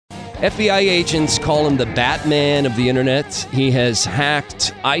FBI agents call him the Batman of the internet. He has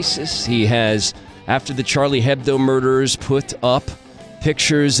hacked ISIS. He has, after the Charlie Hebdo murders, put up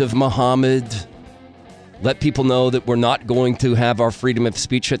pictures of Muhammad, let people know that we're not going to have our freedom of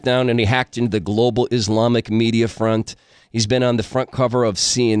speech shut down, and he hacked into the global Islamic media front. He's been on the front cover of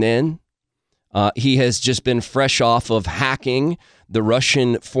CNN. He has just been fresh off of hacking the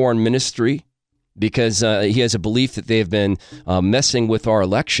Russian foreign ministry because he has a belief that they've been messing with our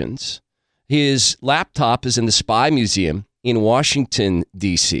elections. His laptop is in the Spy Museum in Washington,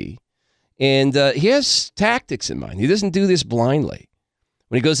 D.C., and he has tactics in mind. He doesn't do this blindly.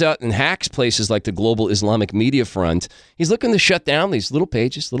 When he goes out and hacks places like the Global Islamic Media Front, he's looking to shut down these little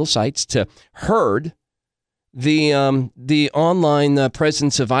pages, little sites to herd the online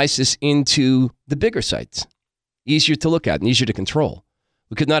presence of ISIS into the bigger sites. Easier to look at and easier to control.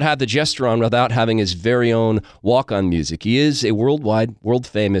 We could not have the Jester on without having his very own walk-on music. He is a worldwide,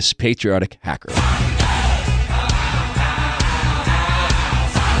 world-famous, patriotic hacker.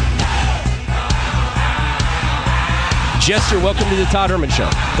 Jester, welcome to the Todd Herman Show.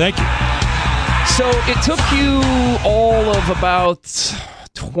 Thank you. So it took you all of about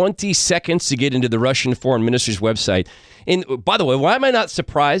 20 seconds to get into the Russian Foreign Minister's website. And by the way, why am I not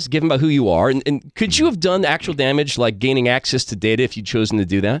surprised, given by who you are? And could you have done actual damage, like gaining access to data, if you'd chosen to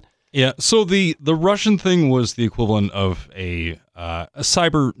do that? Yeah, so the Russian thing was the equivalent of a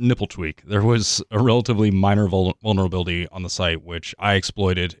cyber nipple tweak. There was a relatively minor vulnerability on the site, which I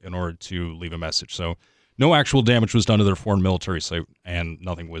exploited in order to leave a message. So no actual damage was done to their foreign military site, and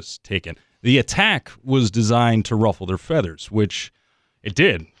nothing was taken. The attack was designed to ruffle their feathers, which it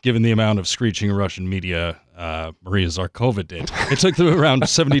did, given the amount of screeching Russian media Maria Zakharova did. It took them around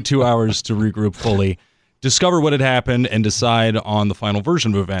 72 hours to regroup fully, discover what had happened, and decide on the final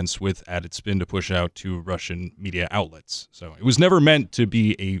version of events with added spin to push out to Russian media outlets. So it was never meant to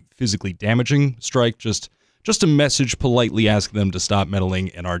be a physically damaging strike, just a message politely asking them to stop meddling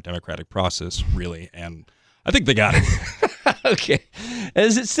in our democratic process, really. And I think they got it. Okay.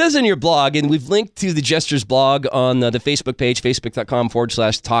 As it says in your blog, and we've linked to the Jester's blog on the Facebook page,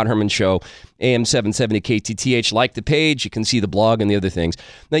 facebook.com/Todd Herman Show, AM 770 KTTH. Like the page, you can see the blog and the other things.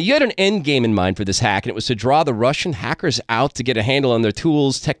 Now, you had an end game in mind for this hack, and it was to draw the Russian hackers out to get a handle on their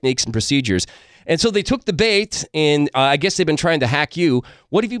tools, techniques, and procedures. And so they took the bait, and I guess they've been trying to hack you.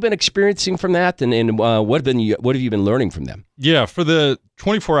 What have you been experiencing from that, and what have you been learning from them? Yeah, for the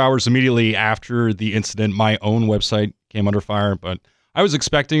 24 hours immediately after the incident, my own website came under fire, but I was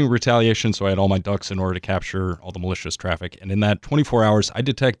expecting retaliation, so I had all my ducks in order to capture all the malicious traffic. And in that 24 hours, I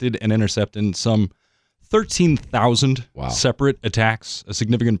detected and intercepted some 13,000 separate attacks, a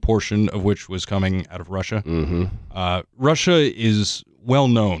significant portion of which was coming out of Russia. Mm-hmm. Russia is well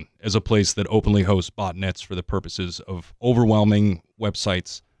known as a place that openly hosts botnets for the purposes of overwhelming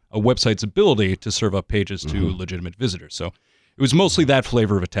websites, a website's ability to serve up pages to legitimate visitors. So it was mostly that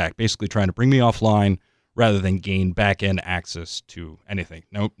flavor of attack, basically trying to bring me offline rather than gain back-end access to anything.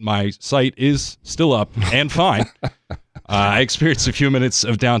 Now, my site is still up and fine. I experienced a few minutes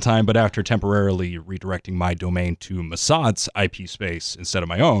of downtime, but after temporarily redirecting my domain to Mossad's IP space instead of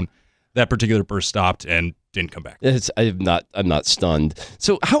my own, that particular burst stopped and didn't come back. I'm not stunned.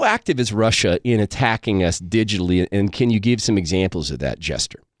 So how active is Russia in attacking us digitally, and can you give some examples of that,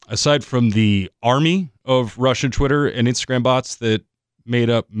 Jester? Aside from the army of Russian Twitter and Instagram bots that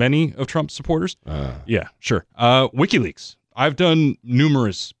made up many of Trump's supporters, yeah, sure. WikiLeaks. I've done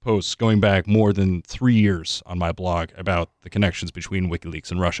numerous posts going back more than 3 years on my blog about the connections between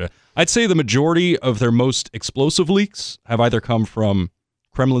WikiLeaks and Russia. I'd say the majority of their most explosive leaks have either come from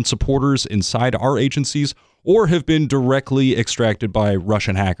Kremlin supporters inside our agencies or have been directly extracted by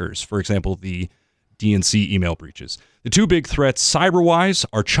Russian hackers, for example, the DNC email breaches. The two big threats cyber-wise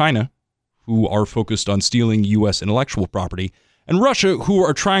are China, who are focused on stealing U.S. intellectual property, and Russia, who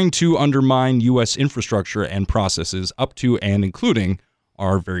are trying to undermine U.S. infrastructure and processes up to and including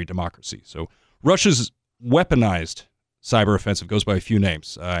our very democracy. So Russia's weaponized cyber offensive goes by a few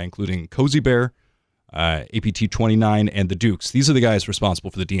names, including Cozy Bear, APT-29, and the Dukes. These are the guys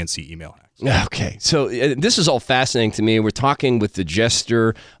responsible for the DNC email hacks. Okay, so this is all fascinating to me. We're talking with the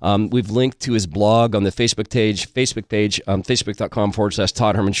Jester. We've linked to his blog on the Facebook page,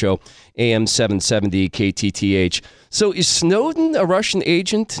 facebook.com/Todd Herman Show, AM 770 KTTH. So is Snowden a Russian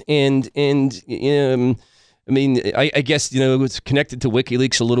agent? And I mean, I guess, it's connected to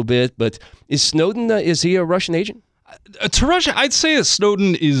WikiLeaks a little bit, but is Snowden, is he a Russian agent? To Russia, I'd say that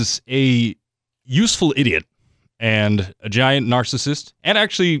Snowden is a useful idiot and a giant narcissist and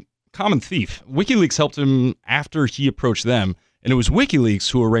actually common thief. WikiLeaks helped him after he approached them, and it was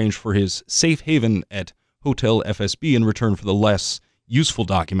WikiLeaks who arranged for his safe haven at Hotel FSB in return for the less useful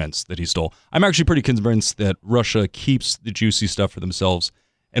documents that he stole. I'm actually pretty convinced that Russia keeps the juicy stuff for themselves,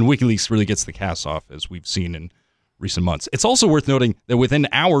 and WikiLeaks really gets the cast off, as we've seen in recent months. It's also worth noting that within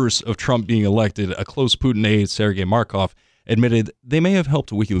hours of Trump being elected, a close Putin aide, Sergei Markov, admitted they may have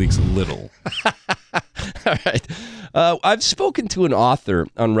helped WikiLeaks a little. All right. I've spoken to an author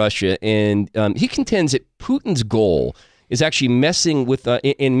on Russia, and he contends that Putin's goal is actually messing with our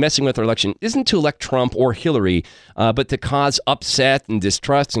election isn't to elect Trump or Hillary, but to cause upset and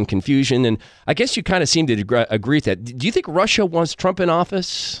distrust and confusion. And I guess you kind of seem to agree with that. Do you think Russia wants Trump in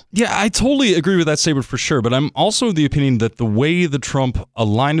office? Yeah, I totally agree with that statement for sure. But I'm also of the opinion that the way that Trump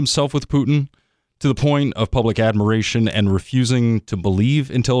aligned himself with Putin to the point of public admiration and refusing to believe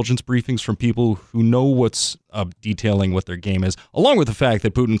intelligence briefings from people who know what's detailing what their game is, along with the fact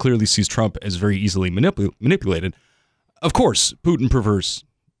that Putin clearly sees Trump as very easily manipulated. Of course, Putin prefers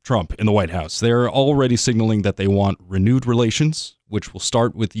Trump in the White House. They're already signaling that they want renewed relations, which will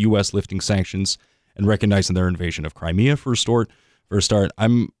start with the U.S. lifting sanctions and recognizing their invasion of Crimea for a start.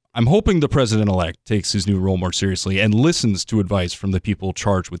 I'm hoping the president-elect takes his new role more seriously and listens to advice from the people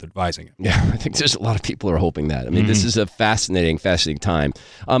charged with advising him. Yeah, I think there's a lot of people who are hoping that. I mean, This is a fascinating time.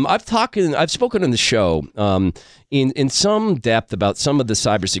 I've spoken on the show in some depth about some of the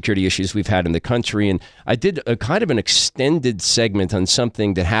cybersecurity issues we've had in the country, and I did a kind of an extended segment on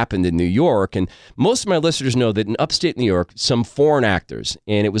something that happened in New York. And most of my listeners know that in upstate New York, some foreign actors,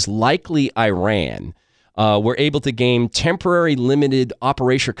 and it was likely Iran, were able to gain temporary limited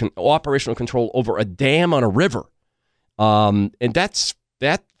operational control over a dam on a river. And that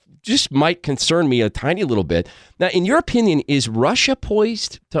just might concern me a tiny little bit. Now, in your opinion, is Russia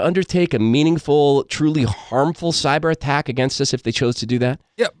poised to undertake a meaningful, truly harmful cyber attack against us if they chose to do that?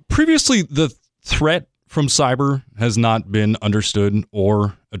 Yeah, previously the threat from cyber has not been understood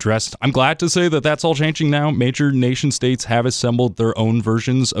or addressed. I'm glad to say that that's all changing now. Major nation states have assembled their own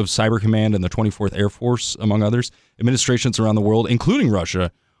versions of Cyber Command and the 24th Air Force, among others. Administrations around the world, including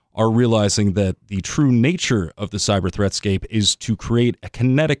Russia, are realizing that the true nature of the cyber threatscape is to create a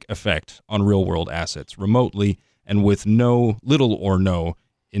kinetic effect on real-world assets remotely and with little or no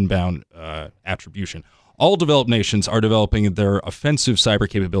inbound attribution. All developed nations are developing their offensive cyber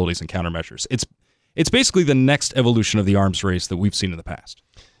capabilities and countermeasures. It's basically the next evolution of the arms race that we've seen in the past.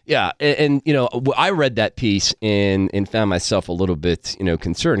 Yeah, and I read that piece and found myself a little bit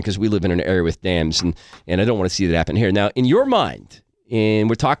concerned because we live in an area with dams, and I don't want to see that happen here. Now, in your mind, and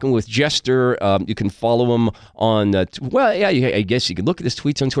we're talking with Jester. You can follow him on, I guess you can look at his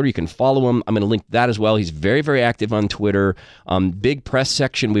tweets on Twitter. You can follow him. I'm going to link that as well. He's very, very active on Twitter. Big press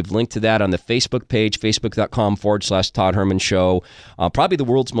section. We've linked to that on the Facebook page, facebook.com/Todd Herman Show. Probably the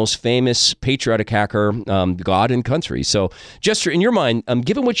world's most famous patriotic hacker, God and country. So, Jester, in your mind,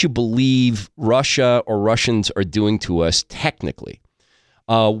 given what you believe Russia or Russians are doing to us technically,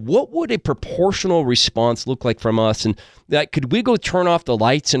 what would a proportional response look like from us? And could we go turn off the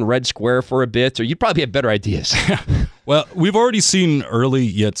lights in Red Square for a bit? Or you'd probably have better ideas. Well, we've already seen early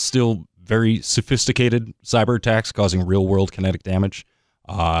yet still very sophisticated cyber attacks causing real-world kinetic damage.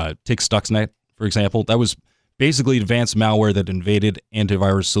 Take Stuxnet, for example. That was basically advanced malware that invaded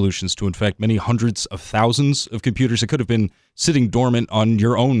antivirus solutions to infect many hundreds of thousands of computers. It could have been sitting dormant on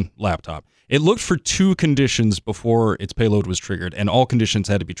your own laptop. It looked for 2 conditions before its payload was triggered, and all conditions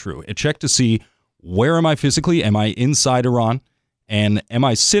had to be true. It checked to see, where am I physically? Am I inside Iran? And am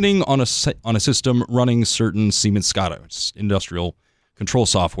I sitting on a system running certain Siemens SCADA, industrial control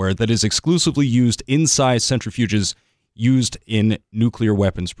software, that is exclusively used inside centrifuges used in nuclear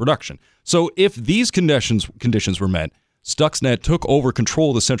weapons production? So if these conditions were met, Stuxnet took over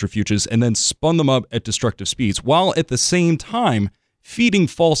control of the centrifuges and then spun them up at destructive speeds, while at the same time feeding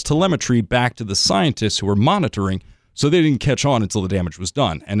false telemetry back to the scientists who were monitoring, so they didn't catch on until the damage was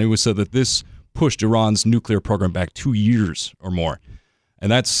done. And it was said that this pushed Iran's nuclear program back 2 years or more.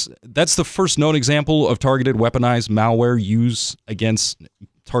 And that's the first known example of targeted weaponized malware use against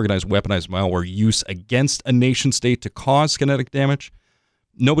a nation state to cause kinetic damage.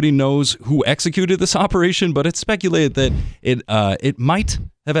 Nobody knows who executed this operation, but it's speculated that it might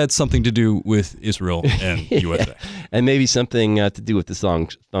have had something to do with Israel and USA. And maybe something to do with the song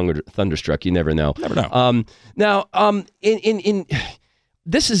Thunderstruck. You never know. Never know.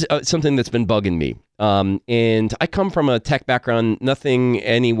 This is something that's been bugging me. And I come from a tech background, nothing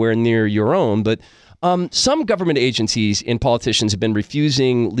anywhere near your own, but some government agencies and politicians have been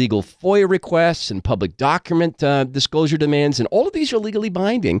refusing legal FOIA requests and public document disclosure demands, and all of these are legally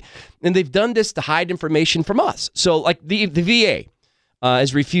binding. And they've done this to hide information from us. So like the VA,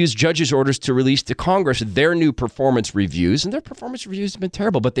 has refused judges' orders to release to Congress their new performance reviews. And their performance reviews have been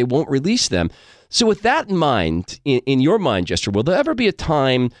terrible, but they won't release them. So with that in mind, in your mind, Jester, will there ever be a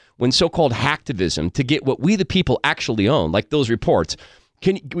time when so-called hacktivism, to get what we the people actually own, like those reports,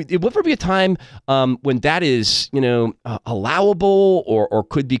 will there ever be a time when that is, allowable or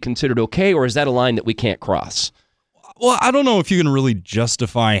could be considered okay, or is that a line that we can't cross? Well, I don't know if you can really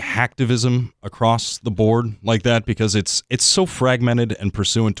justify hacktivism across the board like that, because it's so fragmented and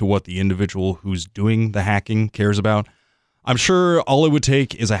pursuant to what the individual who's doing the hacking cares about. I'm sure all it would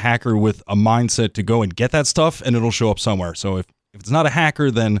take is a hacker with a mindset to go and get that stuff, and it'll show up somewhere. So if it's not a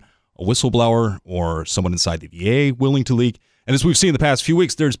hacker, then a whistleblower or someone inside the VA willing to leak. And as we've seen in the past few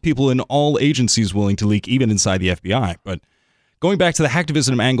weeks, there's people in all agencies willing to leak, even inside the FBI. But going back to the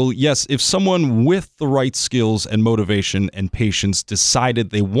hacktivism angle, yes, if someone with the right skills and motivation and patience decided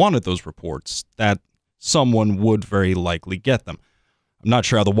they wanted those reports, that someone would very likely get them. I'm not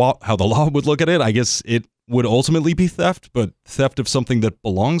sure how the law would look at it. I guess it would ultimately be theft, but theft of something that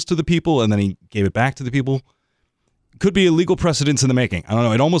belongs to the people and then he gave it back to the people could be a legal precedence in the making. I don't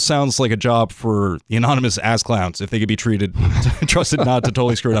know. It almost sounds like a job for the anonymous ass clowns if they could be trusted not to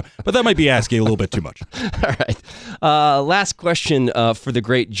totally screw it up. But that might be asking a little bit too much. All right. Last question for the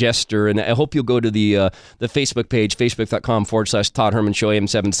great Jester, and I hope you'll go to the Facebook page, facebook.com/Todd Herman Show, AM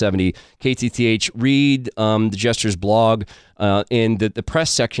 770 KTTH. Read the Jester's blog. And the press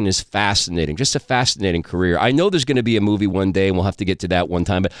section is fascinating, just a fascinating career. I know there's going to be a movie one day, and we'll have to get to that one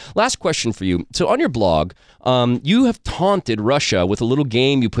time. But last question for you. So on your blog, you have taunted Russia with a little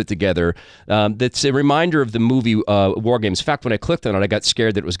game you put together that's a reminder of the movie War Games. In fact, when I clicked on it, I got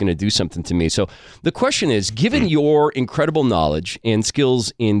scared that it was going to do something to me. So the question is, given your incredible knowledge and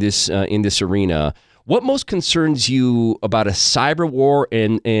skills in this arena, what most concerns you about a cyber war,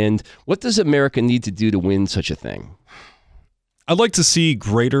 and what does America need to do to win such a thing? I'd like to see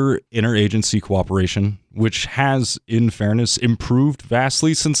greater interagency cooperation, which has, in fairness, improved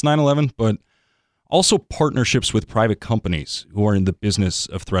vastly since 9/11, but also partnerships with private companies who are in the business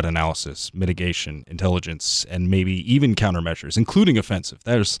of threat analysis, mitigation, intelligence, and maybe even countermeasures, including offensive.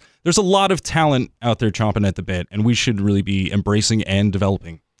 There's a lot of talent out there chomping at the bit, and we should really be embracing and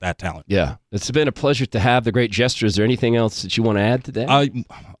developing that talent. Yeah, it's been a pleasure to have the great Jester. Is there anything else that you want to add today?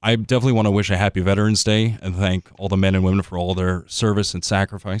 I definitely want to wish a happy Veterans Day and thank all the men and women for all their service and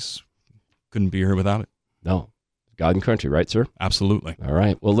sacrifice. Couldn't be here without it. No. God and country, right, sir? Absolutely. All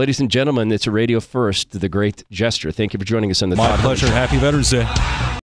right. Well, ladies and gentlemen, it's a radio first to the great Jester. Thank you for joining us on the My pleasure. Happy Veterans Day.